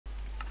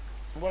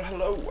Well,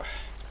 hello.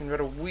 It's been about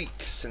a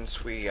week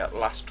since we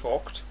last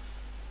talked.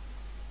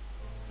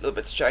 A little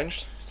bit's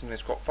changed.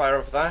 Something's caught fire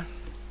over there.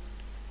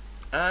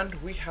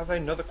 And we have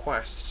another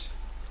quest.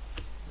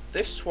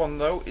 This one,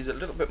 though, is a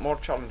little bit more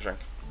challenging.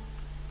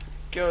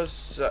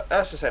 Because,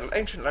 as I said,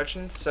 ancient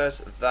legend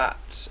says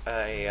that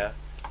a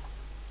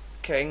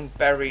king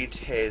buried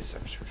his...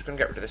 I'm just going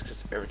to get rid of this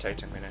because it's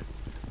irritating me now. I'm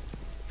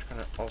just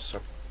going to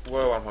also...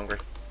 Whoa, I'm hungry.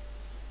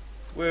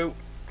 Woo.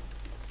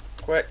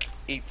 Quick,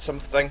 eat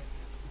something.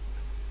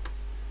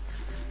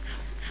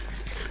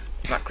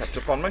 That crept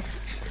up on me.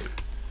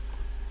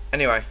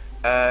 Anyway,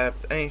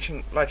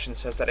 ancient legend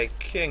says that a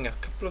king a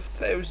couple of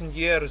thousand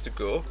years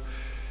ago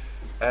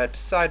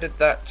decided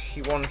that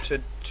he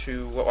wanted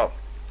to, well,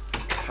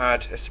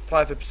 had a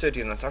supply of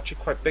obsidian that's actually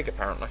quite big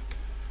apparently.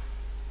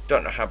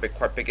 Don't know how big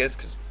quite big is,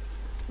 because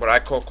what I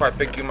call quite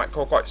big you might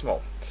call quite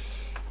small.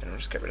 And I'll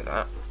just get rid of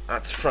that.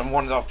 That's from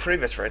one of our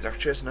previous raids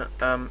actually, isn't it?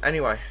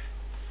 Anyway,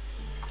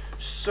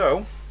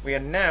 so we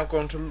are now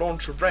going to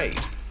launch a raid.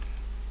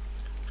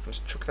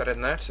 Just chuck that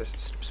in there to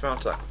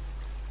smelter.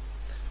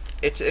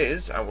 It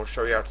is, I will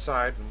show you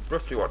outside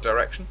roughly what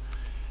direction,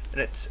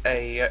 and it's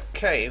a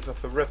cave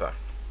up a river.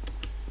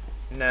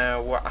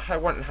 Now, I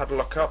went and had a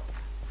look up.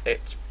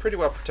 It's pretty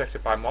well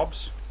protected by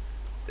mobs.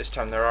 This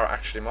time there are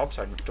actually mobs,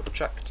 I double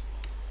checked.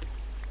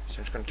 So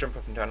I'm just going to jump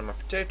up and down on my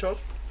potatoes.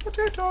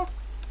 Potato!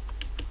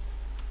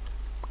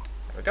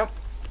 There we go.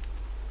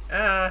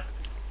 There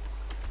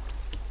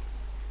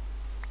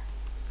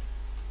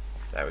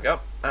we go.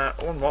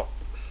 One more.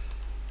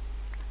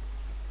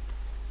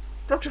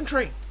 Broken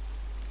tree.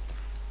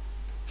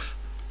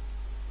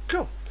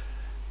 Cool.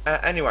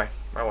 Anyway,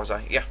 where was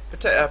I? Yeah,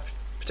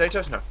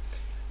 potatoes. No,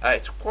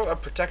 it's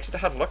quite protected. I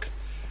had a look.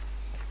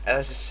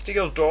 There's a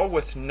steel door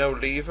with no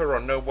lever or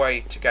no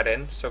way to get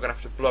in, so we're gonna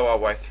have to blow our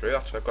way through.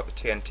 That's why I've got the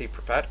TNT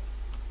prepared.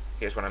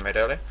 Here's one I made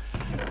earlier.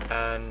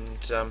 And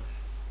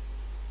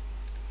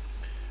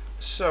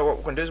so what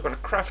we're gonna do is we're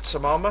gonna craft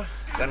some armor.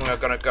 Then we're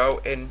gonna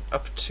go in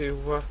up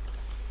to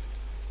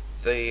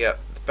the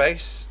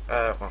base.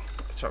 Well.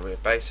 It's not really a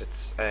base,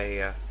 it's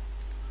a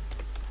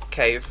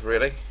cave,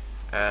 really,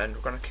 and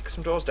we're going to kick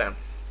some doors down.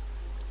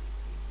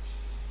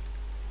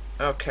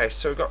 Okay,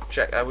 so we've got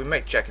we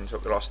made jeggings,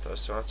 but we lost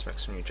those, so let's make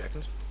some new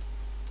jeggings.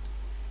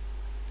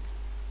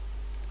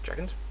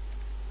 Jeggings.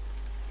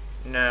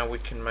 Now we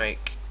can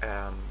make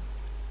let's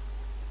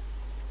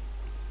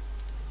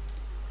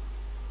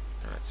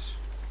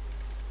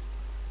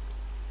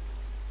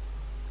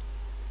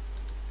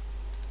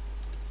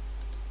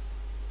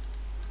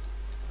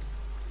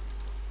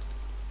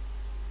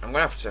I'm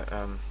going to have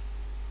to,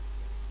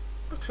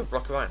 okay,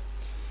 block of iron.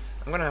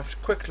 I'm going to have to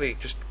quickly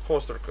just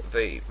pause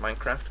the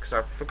Minecraft because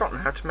I've forgotten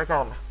how to make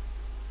armor.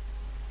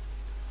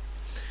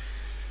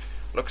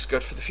 Looks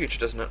good for the future,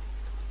 doesn't it?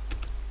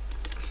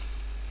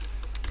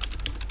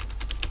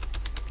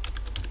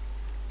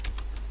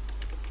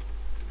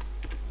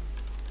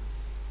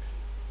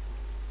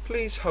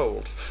 Please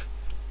hold.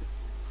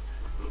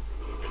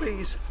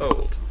 Please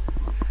hold.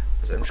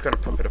 I'm just going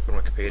to pump it up on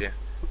Wikipedia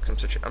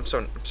because I'm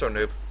so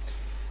noob.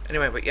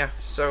 Anyway, but yeah,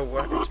 so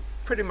it's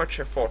pretty much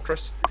a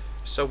fortress,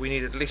 so we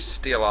need at least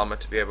steel armor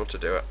to be able to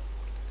do it.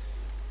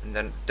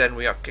 And then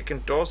we are kicking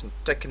doors and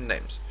taking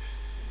names.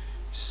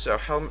 So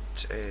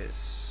helmet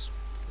is,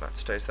 that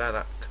stays there,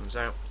 that comes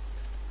out,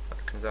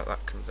 that comes out,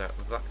 that comes out,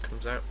 that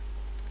comes out.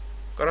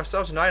 Got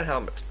ourselves an iron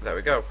helmet, there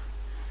we go.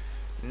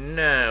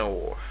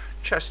 Now,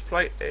 chest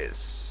plate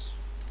is,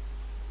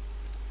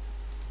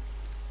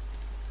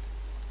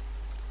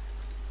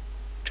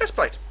 chest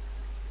plate.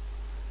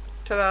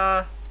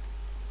 Ta-da!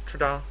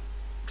 Tra-da,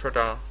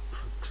 tra-da,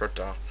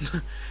 tra-da.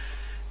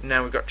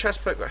 Now we've got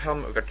chest plate, we've got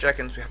helmet, we've got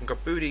jeggings, we haven't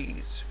got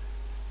booties.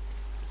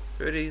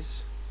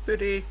 Booties,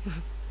 booty.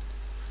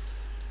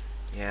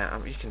 Yeah,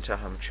 you can tell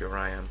how mature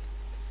I am.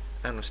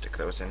 And we'll stick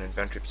those in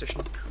inventory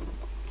position.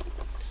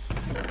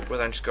 We'll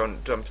then just go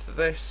and dump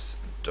this,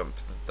 dump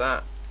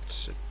that,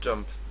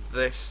 dump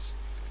this,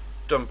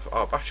 dump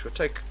our battery. We'll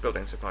take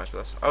building supplies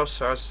with us.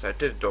 Also, as I said, I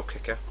did a door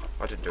kicker.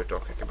 I didn't do a door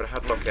kicker, but I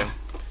had looked in.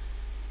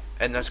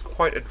 And there's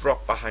quite a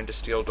drop behind a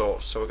steel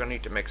door, so we're going to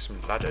need to make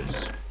some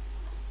ladders.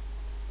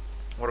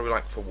 What do we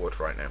like for wood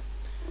right now?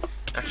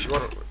 Actually,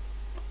 what the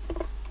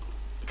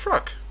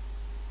truck!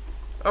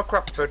 Oh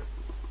crap, food!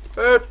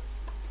 Food!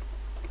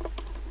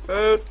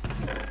 Food!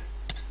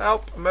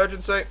 Help!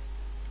 Emergency!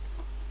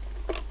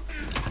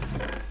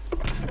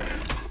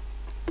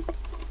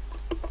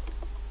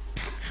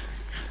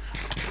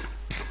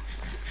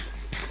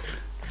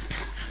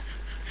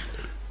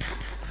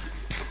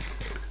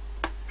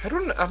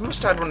 I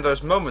must have had one of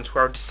those moments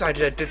where I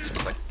decided I did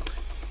something.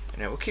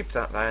 Anyway, we'll keep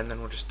that there, and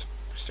then we'll just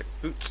stick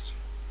boots,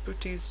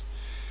 booties,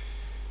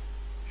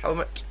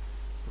 helmet,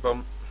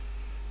 bum.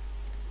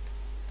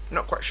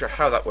 Not quite sure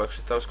how that works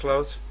with those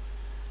clothes.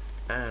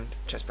 And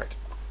chest plate.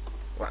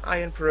 Well,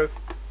 iron proof.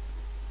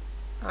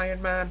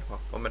 Iron Man.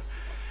 Well, woman.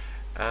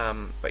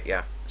 But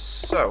yeah,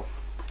 so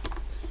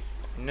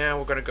now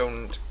we're going to go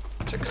and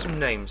take some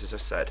names, as I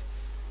said.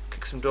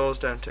 Kick some doors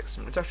down, take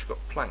some... It's actually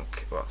got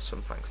plank, well,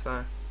 some planks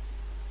there.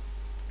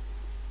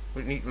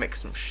 We need to make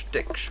some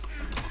sticks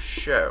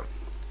show.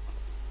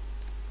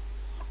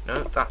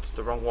 No, that's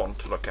the wrong one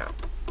to look at.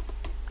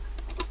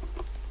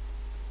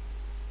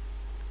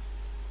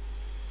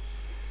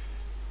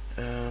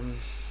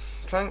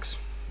 Planks.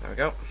 There we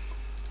go.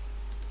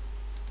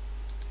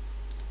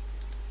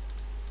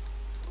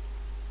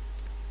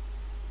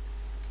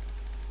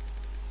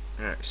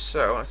 Alright,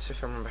 so let's see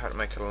if I remember how to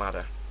make a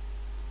ladder.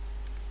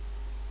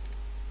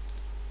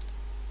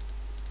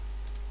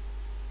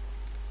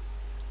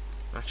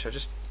 Actually, I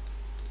just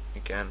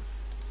again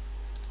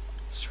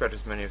shred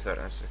as many of that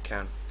as I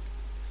can.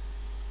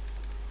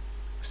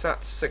 So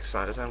that's 6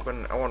 ladders. I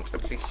want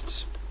at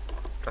least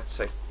let's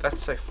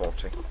say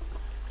 40.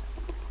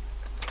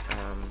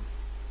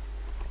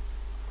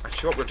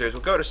 Actually, what we'll do is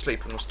we'll go to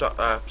sleep and we'll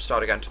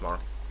start again tomorrow.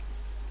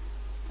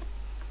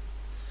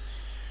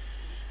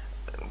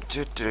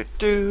 Good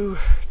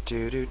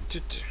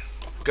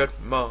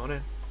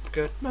morning,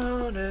 good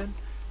morning.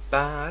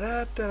 Ba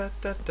da da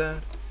da da.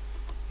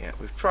 Yeah,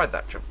 we've tried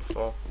that jump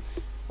before.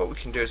 What we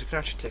can do is we can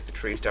actually take the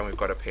trees down we've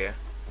got up here.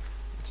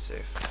 Let's see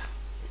if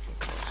we can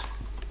close.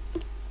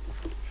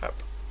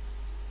 Up.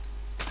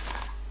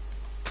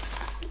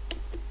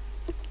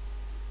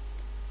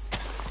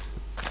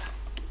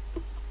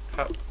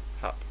 Up,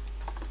 up.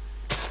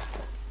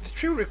 This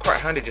tree would be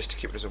quite handy just to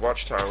keep it as a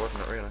watchtower, wouldn't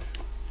it, really?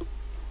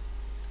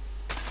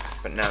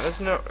 But now, there's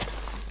no...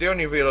 The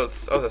only real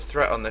other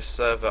threat on this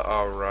server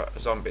are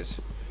zombies.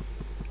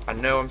 I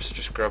know I'm such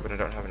a scrub and I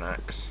don't have an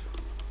axe.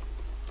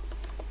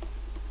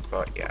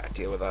 But yeah,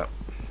 deal with that.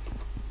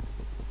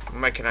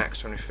 We'll make an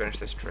axe when we finish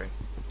this tree.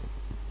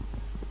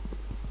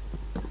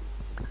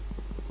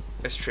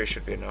 This tree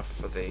should be enough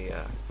for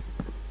the...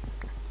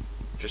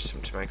 just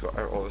to make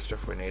all the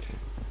stuff we need.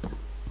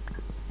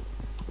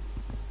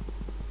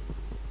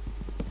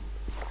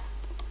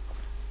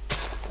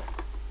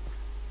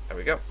 There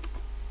we go.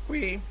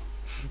 Whee!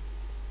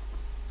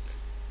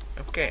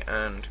 Okay,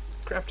 and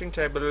crafting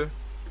table.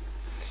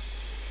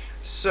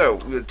 So,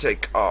 we'll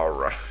take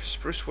our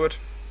spruce wood.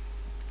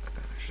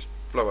 Just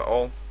blow it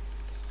all.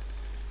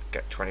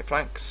 Get 20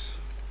 planks.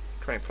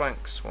 20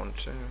 planks. 1,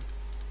 2.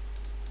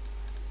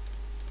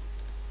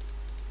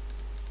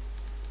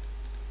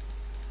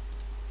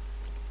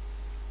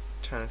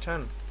 And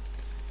 10.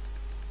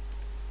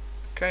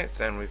 Okay,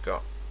 then we've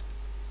got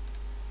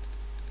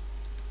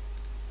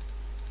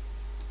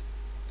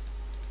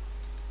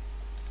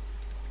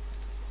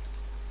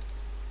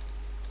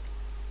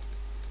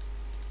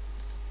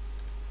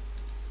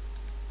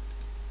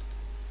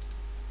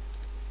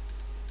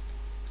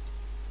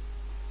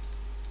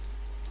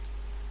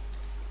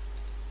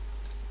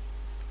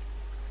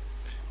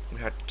we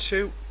had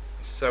 2,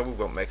 so we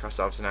won't make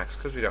ourselves an axe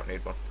because we don't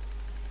need one.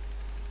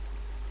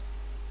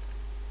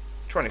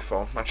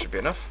 24, that should be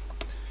enough.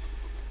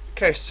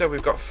 Okay, so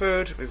we've got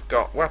food, we've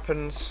got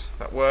weapons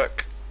that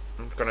work.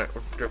 I'm going to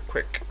do a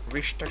quick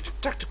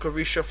tactical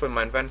reshuffle in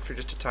my inventory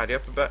just to tidy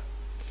up a bit.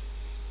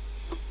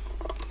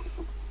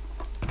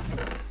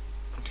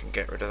 I can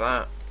get rid of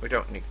that. We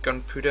don't need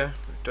gunpowder,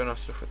 we've done our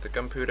stuff with the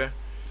gunpowder.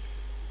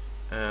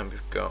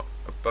 We've got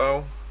a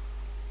bow.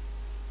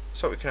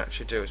 So what we can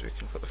actually do is we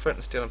can put the flint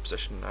and steel in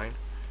position 9.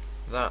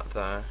 That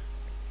there.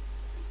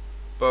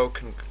 Bow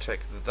can take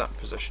that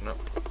position up.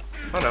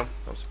 Oh no,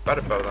 that was a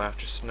better bow there. I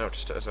just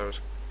noticed it as I was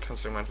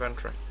cancelling my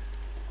inventory.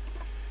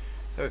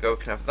 There we go,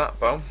 we can have that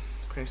bow.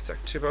 Can we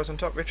stack 2 bows on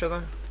top of each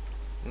other?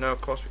 No, of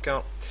course we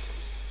can't.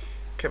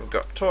 Okay, we've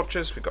got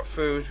torches, we've got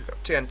food, we've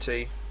got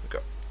TNT, we've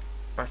got...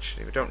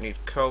 Actually, we don't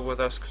need coal with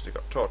us because we've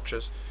got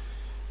torches.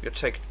 We've got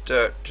to take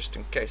dirt just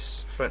in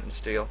case. Flint and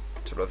steel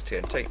to blow the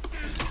TNT.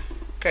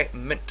 Okay,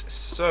 mint.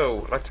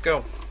 So, let's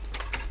go.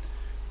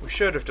 We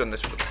should have done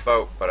this with a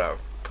boat, but I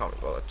can't be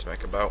bothered to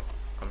make a boat.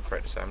 I'm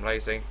afraid to say I'm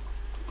lazy.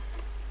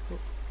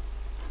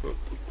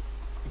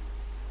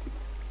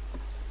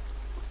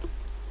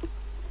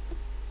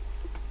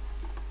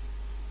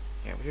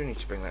 Yeah, we do need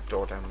to bring that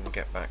door down when we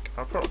get back.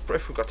 I'll probably,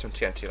 if we've got some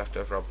TNT left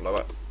over, I'll blow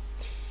it.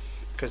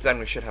 Because then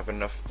we should have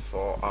enough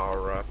for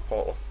our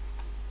portal.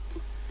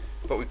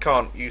 But we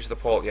can't use the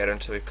portal yet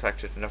until we've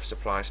collected enough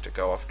supplies to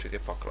go off to the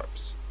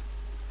apocalypse.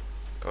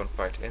 Go and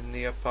fight in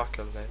the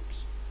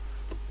apocalypse.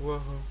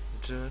 Whoa,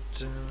 da,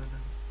 da, da.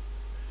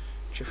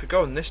 If we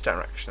go in this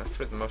direction, that's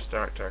really the most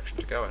direct direction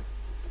to go in.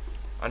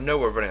 I know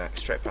we're running like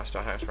straight past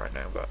our house right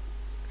now, but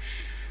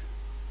shh.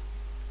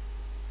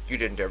 You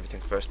didn't do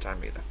everything first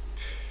time either.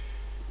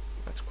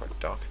 That's quite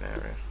dark an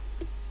area.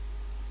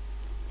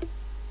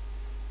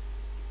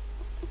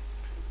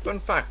 Fun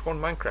fact,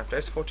 one Minecraft day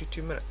is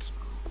 42 minutes.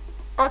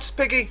 Oh, it's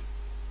Piggy!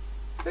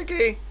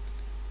 Piggy!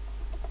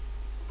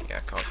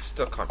 Yeah,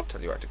 still can't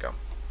tell you where to go.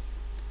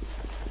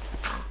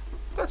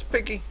 That's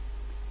Piggy.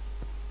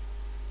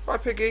 Bye,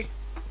 Piggy.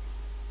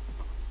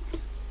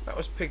 That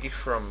was Piggy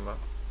from...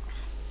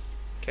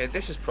 Okay,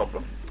 this is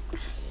problem.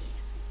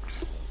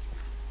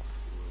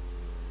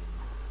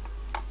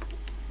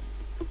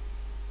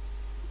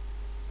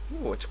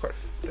 Ooh, it's quite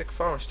a thick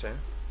forest here.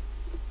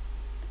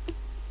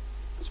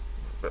 It's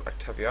a bit like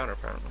Taviana,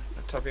 apparently.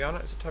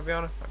 Taviana? Is it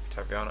Taviana? Might be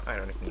Taviana. I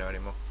don't even know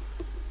anymore.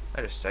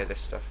 I just say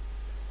this stuff.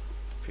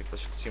 People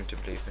seem to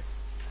believe me.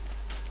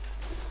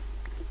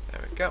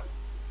 There we go.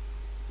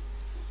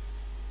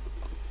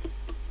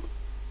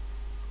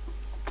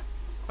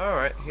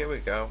 Alright, here we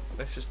go.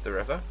 This is the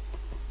river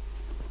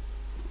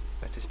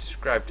that is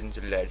described in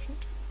the legend.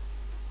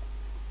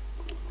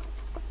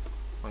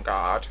 On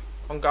guard.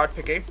 On guard,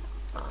 piggy.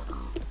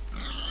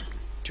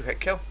 2-hit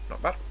kill.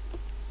 Not bad.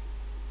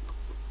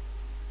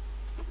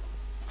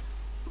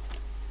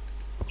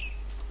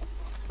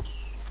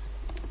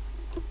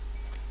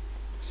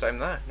 Same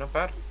there. Not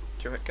bad.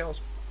 2-hit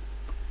kills.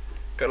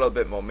 Got a little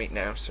bit more meat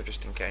now, so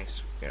just in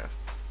case, you know,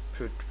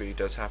 food really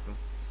does happen,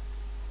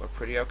 we're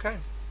pretty okay.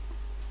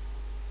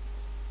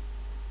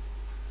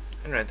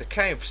 Anyway, the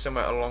cave's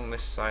somewhere along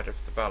this side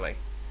of the valley.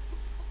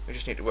 We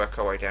just need to work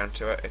our way down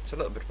to it. It's a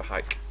little bit of a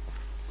hike,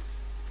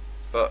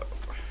 but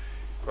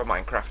we're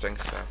Minecrafting,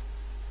 so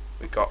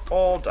we got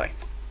all day,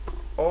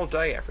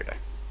 every day.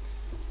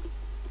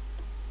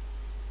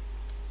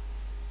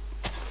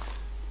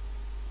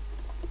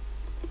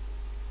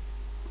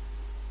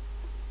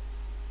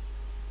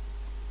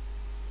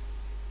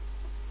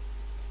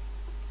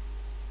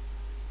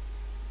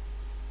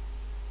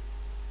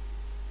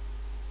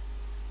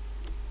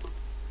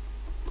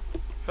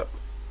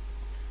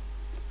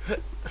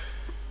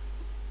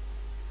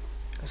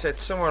 I said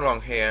somewhere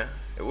along here.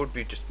 It would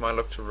be just my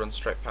luck to run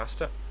straight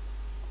past it,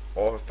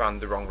 or have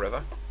found the wrong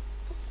river.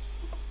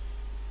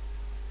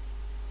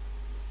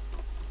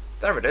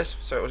 There it is.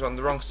 So it was on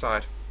the wrong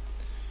side.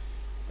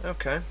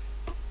 Okay,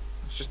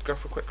 let's just go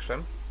for a quick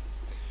swim.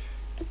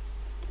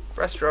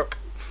 First stroke.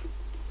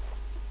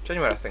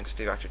 Genuinely, I think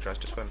Steve actually tries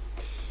to swim.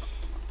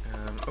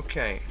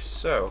 Okay,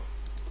 so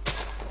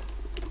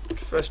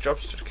first job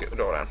is to kick the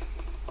door down.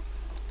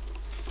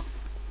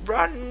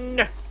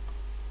 Run!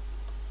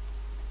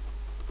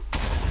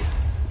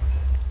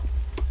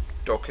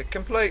 Door kick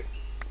complete.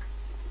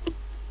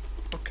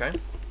 Okay.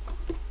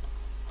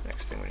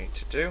 Next thing we need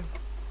to do,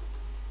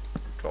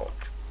 torch.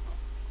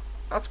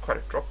 That's quite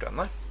a drop down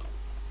there.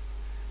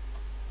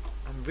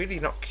 I'm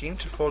really not keen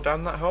to fall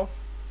down that hole.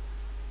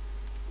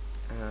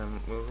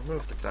 We'll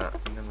remove that,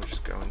 and then we'll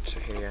just go into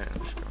here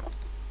and just go.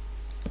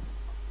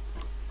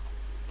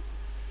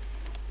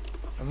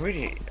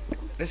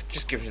 This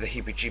just gives me the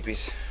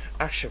heebie-jeebies.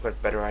 Actually, I've got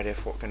a better idea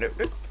for what we can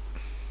do.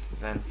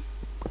 Then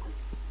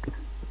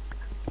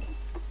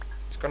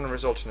it's going to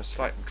result in a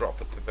slight drop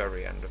at the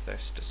very end of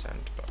this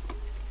descent, but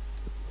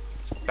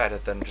it's better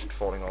than just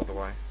falling all the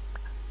way.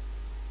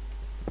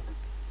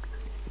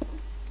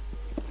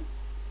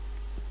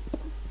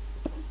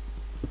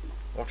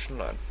 Watch and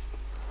learn.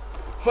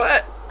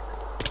 What?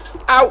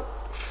 Ow!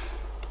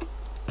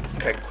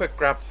 Okay, quick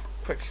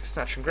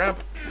snatch and grab.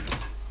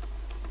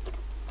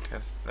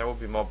 Okay, there will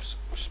be mobs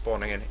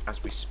spawning in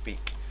as we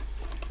speak.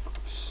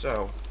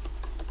 So,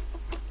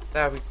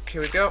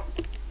 here we go.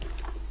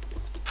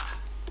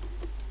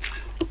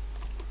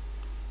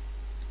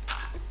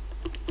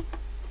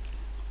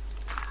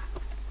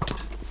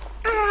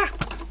 Ah!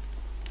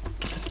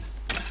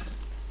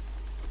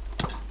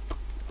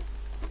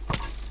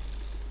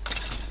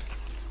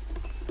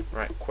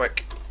 Right,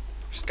 quick.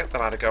 Just get the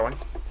ladder going.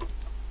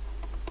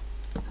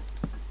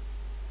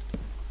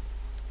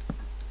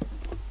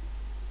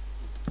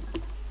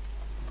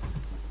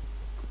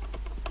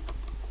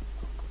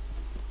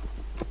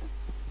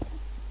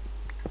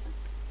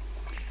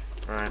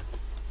 Right.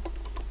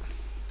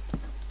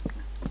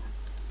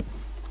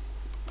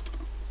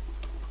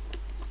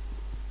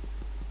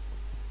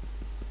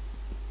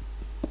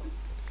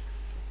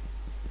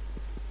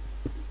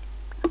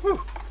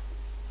 Whew.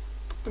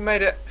 We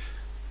made it.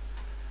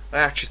 I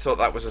actually thought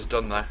that was us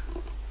done there.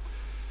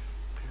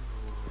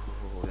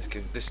 Ooh,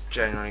 this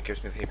genuinely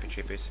gives me the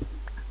heebie-jeebies.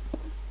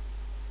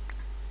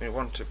 We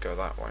want to go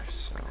that way,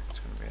 so it's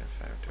going to be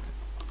unfair to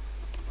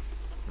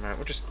it. Right,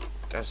 we'll just,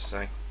 as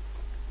I say,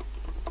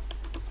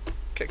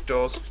 kick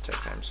doors,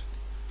 take names.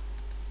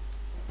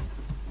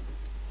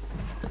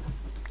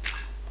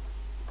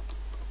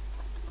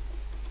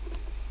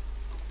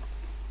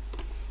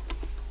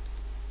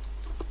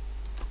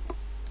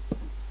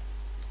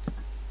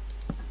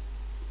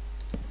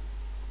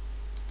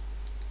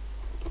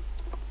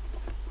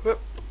 Whoop.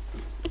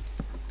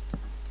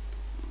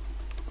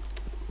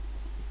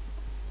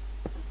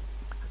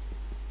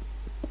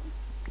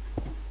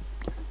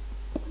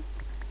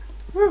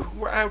 Woo,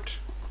 we're out.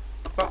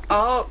 We're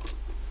out.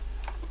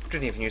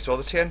 Didn't even use all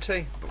the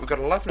TNT, but we got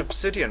 11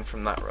 obsidian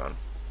from that run.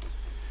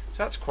 So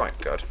that's quite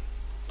good.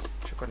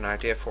 I've got an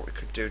idea for what we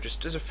could do,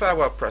 just as a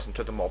farewell present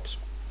to the mobs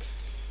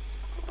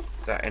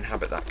that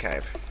inhabit that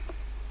cave.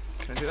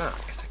 Can I do that?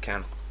 Yes, I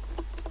can.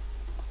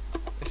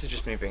 This is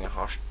just me being a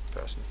harsh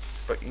person,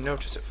 but you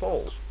notice it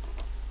falls.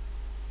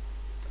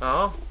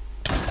 Oh.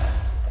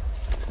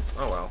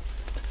 Oh well.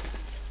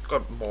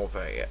 Got more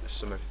of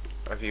some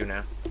of you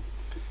now.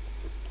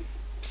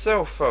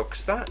 So,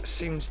 folks, that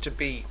seems to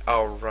be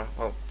our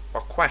our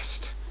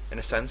quest, in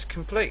a sense,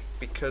 complete,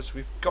 because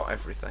we've got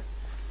everything.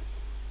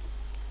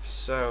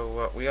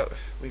 So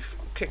we've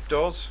kicked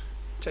doors,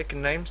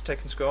 taken names,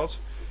 taken scores.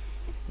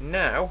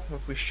 Now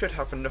we should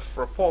have enough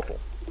for a portal.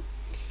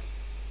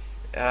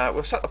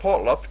 We'll set the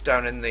portal up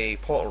down in the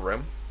portal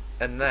room,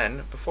 and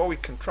then before we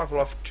can travel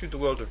off to the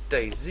world of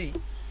DayZ,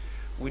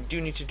 we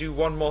do need to do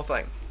one more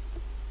thing.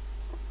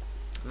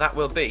 That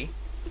will be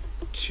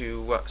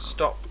to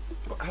stop.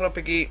 Hello,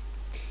 Piggy.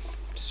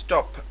 To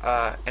stop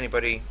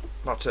anybody.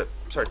 Well, to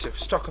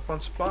stock up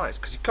on supplies,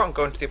 because you can't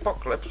go into the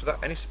apocalypse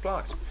without any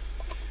supplies.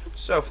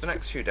 So for the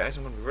next few days,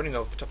 I'm going to be running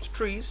over the tops of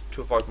trees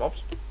to avoid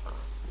mobs.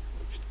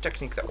 It's a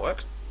technique that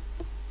works.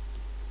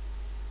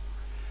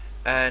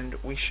 And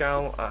we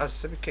shall, as I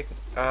said, be kicking,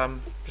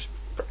 just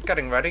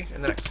getting ready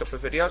in the next couple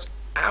of videos.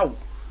 Ow!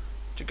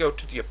 To go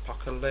to the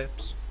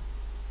apocalypse.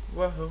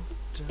 Whoa.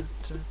 Dun,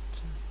 dun.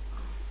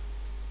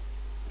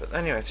 But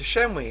anyway, it's a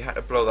shame we had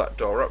to blow that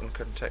door up and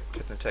couldn't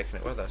have taken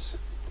it with us.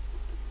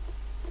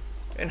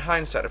 In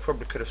hindsight, I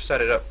probably could have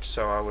set it up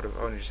so I would have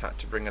only just had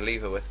to bring a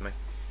lever with me,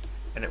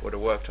 and it would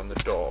have worked on the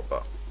door.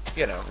 But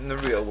you know, in the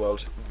real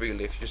world,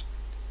 really, if you just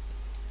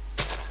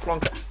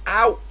plonk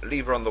out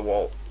lever on the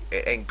wall,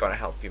 it ain't gonna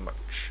help you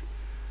much.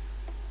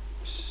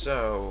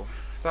 So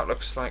that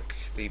looks like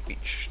the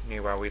beach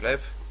near where we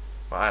live.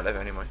 Well, I live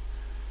anyway.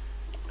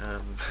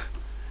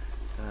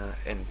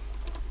 In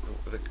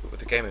with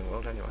the gaming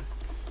world, anyway.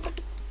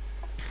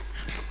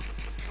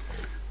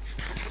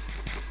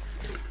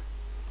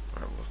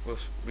 We'll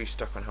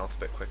restock on health a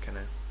bit quicker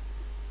now.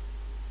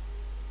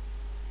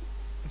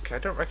 Okay, I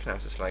don't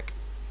recognise this lake.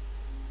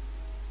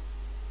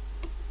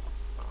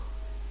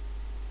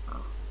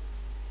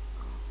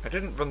 I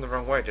didn't run the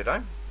wrong way, did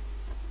I?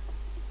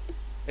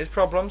 Is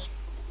problems?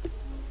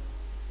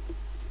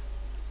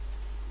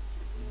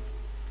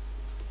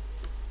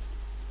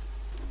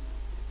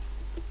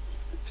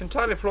 It's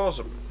entirely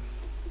plausible.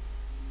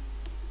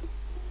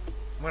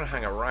 I'm going to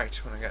hang a right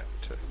when I get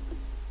to...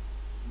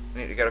 I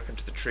need to get up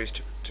into the trees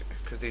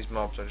because these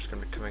mobs are just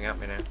going to be coming at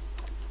me now.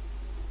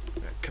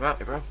 Come at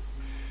me, bro.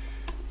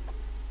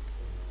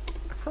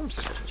 I promise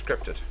this wasn't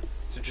scripted.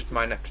 It's just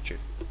my ineptitude.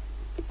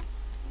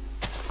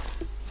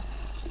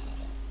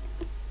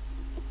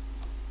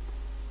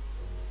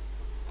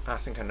 I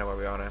think I know where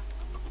we are now.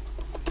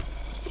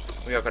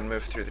 We are going to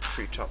move through the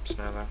treetops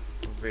now, though.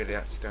 Really,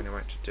 that's the only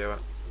way to do it.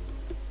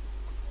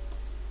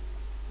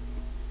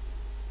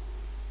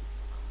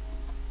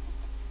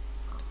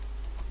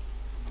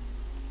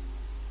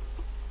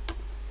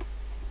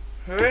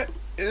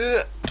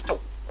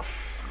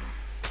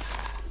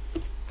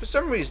 For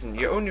some reason,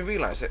 you only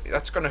realise that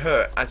that's going to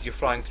hurt as you're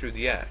flying through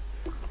the air.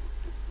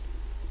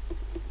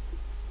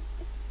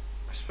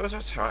 I suppose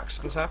that's how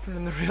accidents happen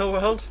in the real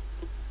world.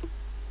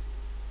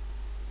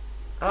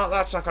 Oh,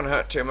 that's not going to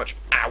hurt too much.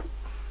 Ow!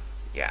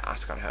 Yeah,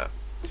 that's going to hurt.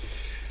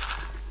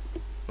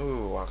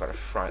 Ooh, I got a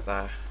fright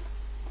there.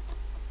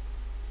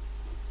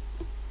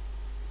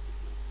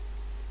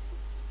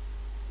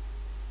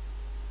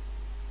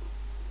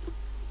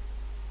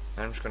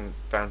 I'm just going to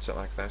bounce it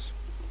like this.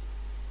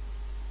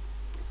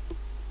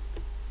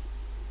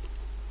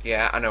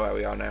 Yeah, I know where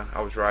we are now.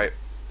 I was right.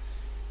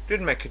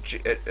 Didn't make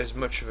as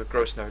much of a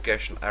gross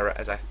navigational error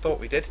as I thought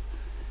we did.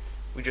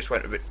 We just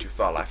went a bit too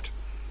far left.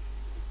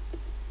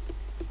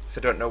 So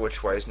I don't know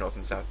which way is north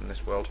and south in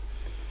this world.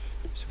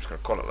 So I'm just going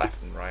to call it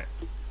left and right.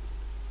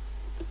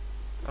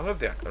 I love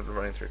the act of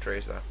running through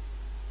trees though.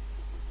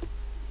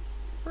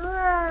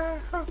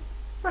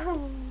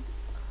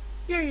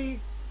 Yay!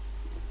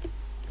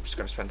 I'm just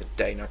going to spend the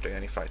day not doing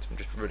any fights. I'm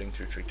just running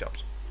through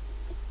treetops.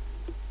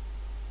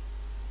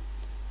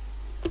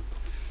 There's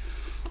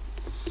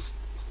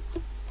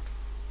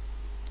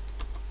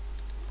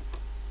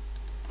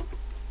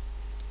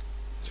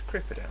a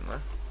creeper down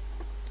there.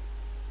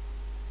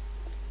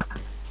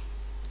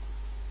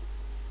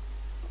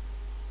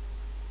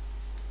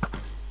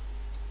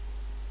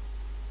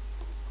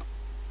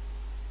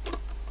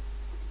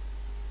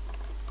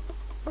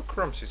 Oh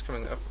crumbs, he's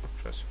coming up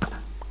to us.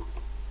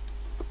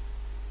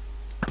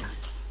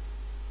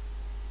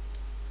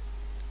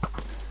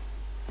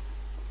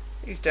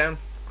 He's down.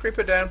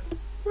 Creeper down.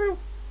 Woo!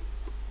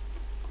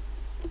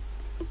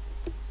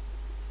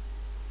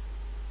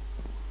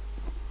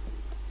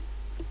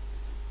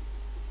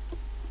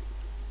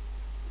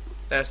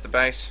 There's the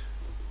base.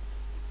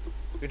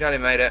 We nearly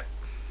made it.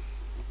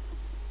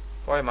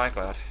 Boy, am I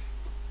glad.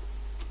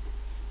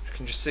 You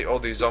can just see all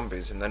these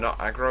zombies and they're not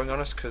aggroing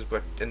on us because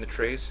we're in the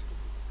trees.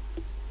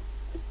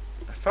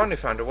 I finally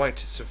found a way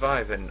to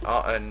survive in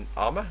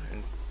armor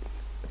in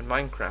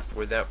Minecraft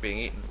without being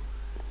eaten.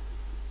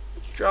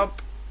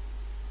 Jump!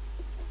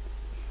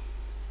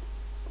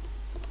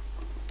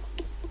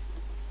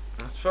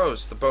 I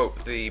suppose the bow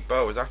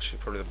is actually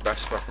probably the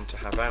best weapon to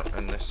have out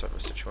in this sort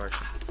of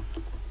situation.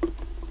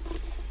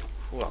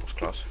 Ooh, that was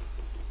close.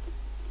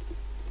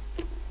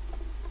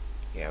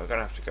 Yeah, we're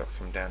gonna have to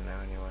come down now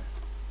anyway.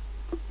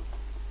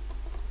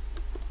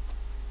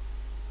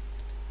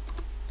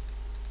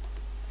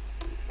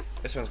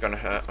 This one's gonna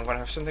hurt. I'm gonna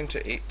have something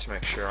to eat to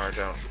make sure I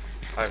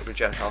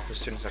regen health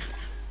as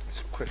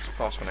quick as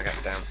possible when I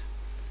get down.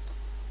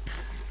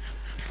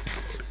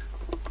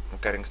 I'm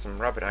getting some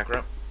rabbit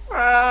aggro.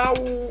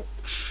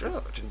 Ouch!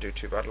 That didn't do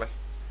too badly.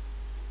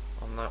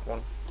 on that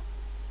one.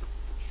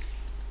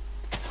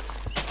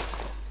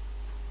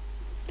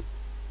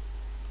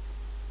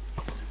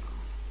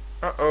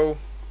 Uh-oh.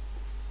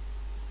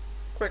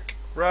 Quick,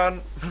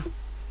 run!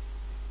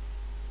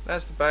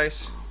 There's the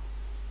base.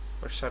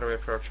 Which side are we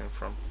approaching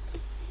from?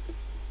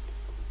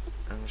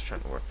 I'm just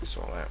trying to work this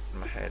all out in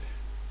my head.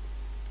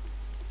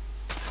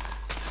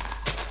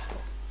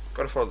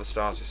 Gotta follow the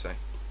stars, you see.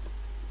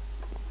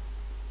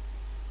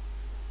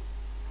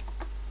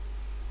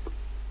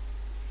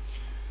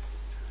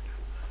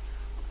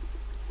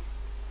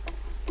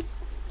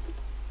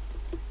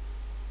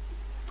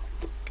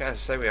 Okay, as I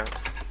say, we are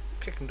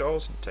kicking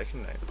doors and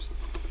taking names.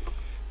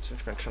 So I'm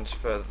just going to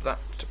transfer that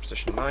to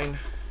position 9 and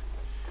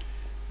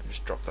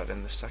just drop that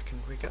in the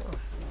second we get there.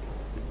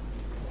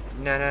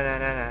 No.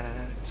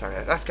 Sorry,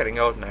 that's getting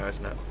old now,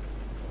 isn't it?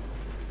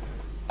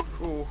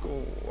 Ooh.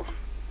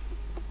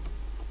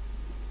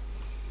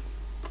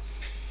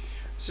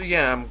 So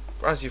yeah,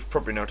 as you've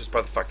probably noticed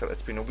by the fact that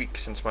it's been a week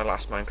since my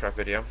last Minecraft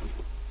video,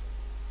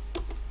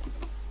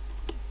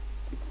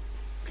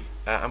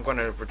 I'm going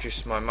to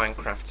reduce my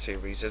Minecraft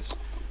series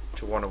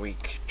to one a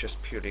week,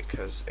 just purely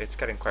because it's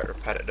getting quite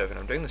repetitive and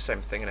I'm doing the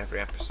same thing in every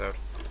episode.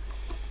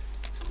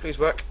 Please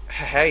work.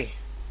 Hey,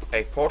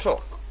 a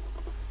portal.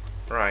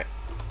 Right.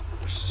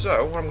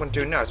 So what I'm going to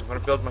do now is I'm going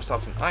to build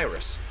myself an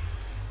iris.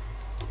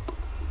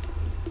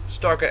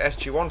 Stargate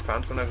SG1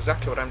 fans will know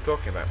exactly what I'm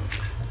talking about.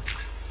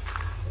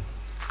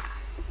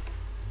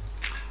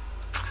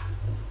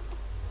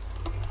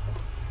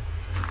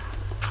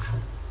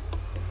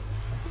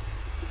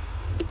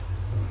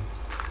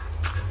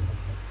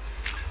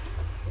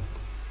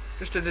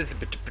 Just a little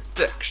bit of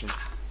protection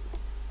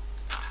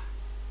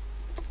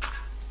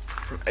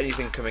from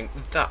anything coming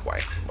that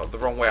way, well, the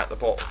wrong way out the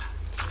portal.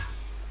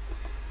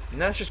 And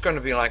that's just going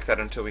to be like that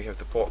until we have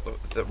the portal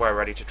that we're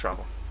ready to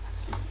travel.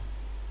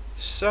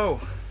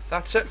 So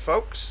that's it,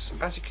 folks.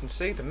 As you can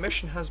see, the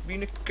mission has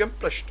been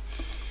accomplished.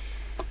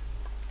 I'm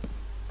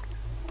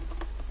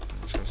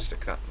just going to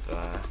stick that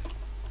there,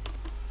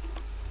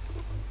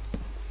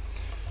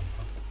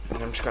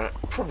 and I'm just going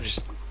to probably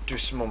just do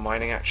some more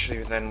mining actually,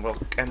 and then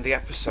we'll end the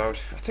episode.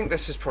 I think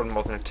this is probably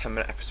more than a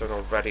 10-minute episode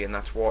already, and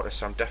that's water,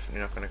 so I'm definitely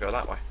not going to go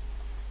that way.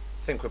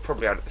 I think we're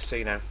probably out at the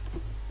sea now.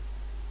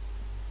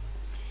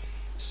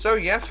 So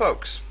yeah,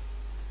 folks,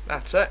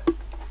 that's it.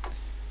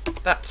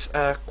 That's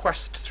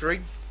quest 3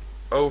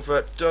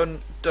 over,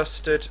 done,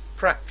 dusted,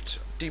 prepped,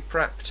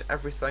 de-prepped,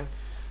 everything.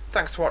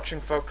 Thanks for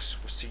watching, folks.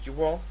 We'll see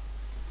you all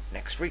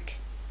next week.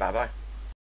 Bye bye.